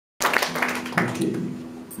Okay.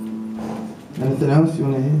 Anything else you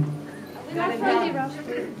want to hear?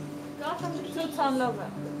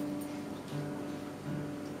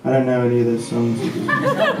 I don't know any of those songs.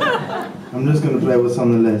 I'm just going to play what's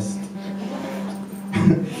on the list.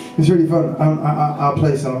 It's really fun. I'll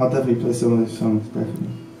play some. I'll definitely play some of those songs. Definitely.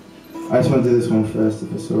 I just want to do this one first,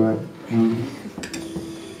 if it's all right.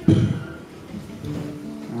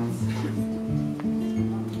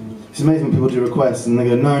 It's amazing when people do requests and they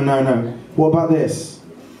go, no, no, no. What about this?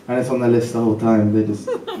 And it's on their list the whole time. They just.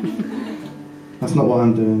 That's not what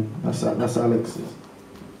I'm doing. That's Alex's.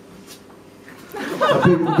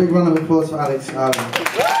 A big round of applause for Alex Allen.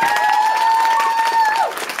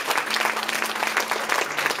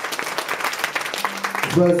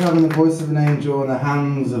 As well as having the voice of an angel and the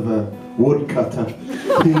hands of a woodcutter.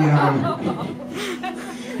 You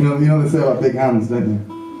know they say about big hands, don't you?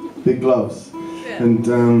 Big gloves. Yeah. And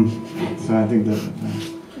so I think that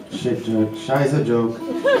shit joke, scheiße joke.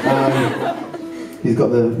 He's got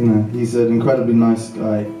the, he's an incredibly nice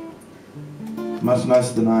guy, much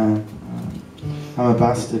nicer than I am. I'm a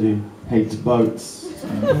bastard who hates boats. So.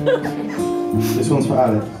 This one's for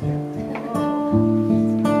Alex.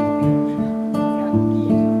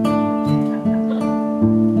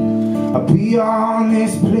 Beyond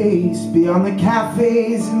this place, beyond the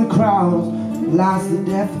cafes and the crowds, lies the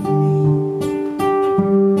death of me.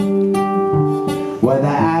 Where the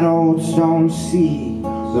adults don't see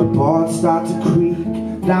the boards start to creak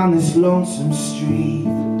down this lonesome street.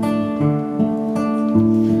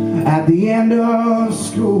 At the end of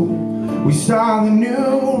school, we saw the new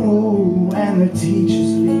rule and the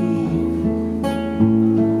teachers leave.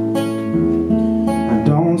 I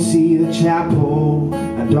don't see the chapel,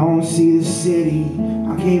 I don't see the city,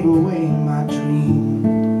 I gave away my dream.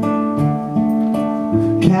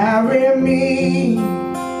 Carry me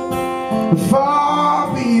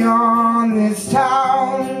far beyond this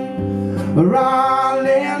town, or I'll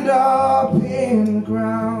end up in the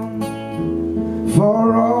ground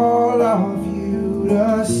for all of you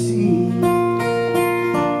to see.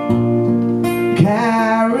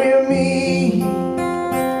 Carry me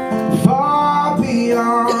far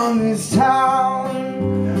beyond this town,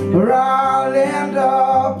 or I'll end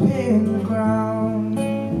up in the ground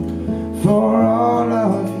for all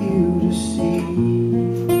of you to see.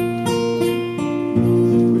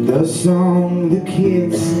 With the song the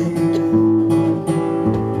kids sing,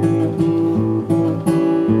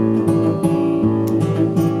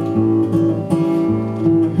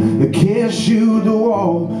 the kids shoot the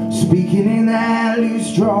wall, speaking in that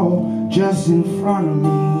loose drawl just in front of me.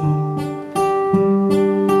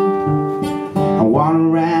 I wanna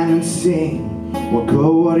run and sing, what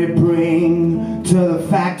good would it bring to the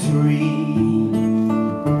factory?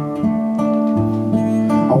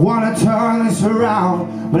 I wanna turn this around,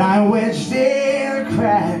 but I'm wedged in the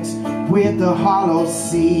cracks with the hollow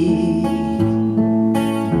seed. Who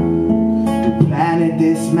planted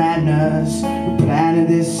this madness, who planted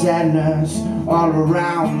this sadness all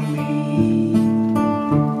around me?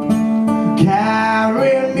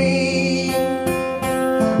 Carry me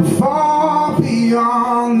far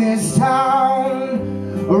beyond this town,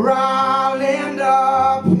 or I'll end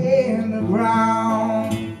up in the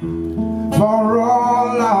ground for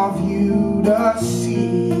all of you to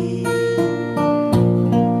see.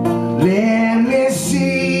 Let me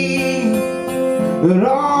see that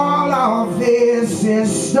all of this is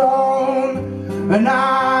stone, and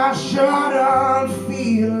I shouldn't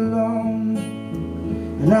feel alone,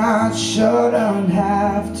 and I shouldn't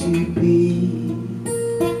have to be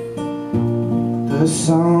the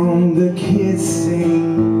song the kids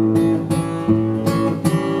sing.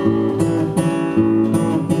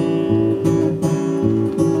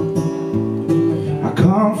 I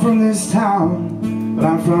come from this town, but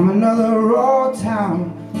I'm from another old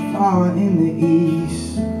town far in the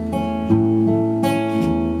east.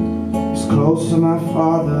 It's close to my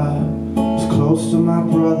father, it's close to my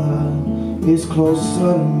brother, it's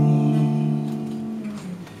closer to me.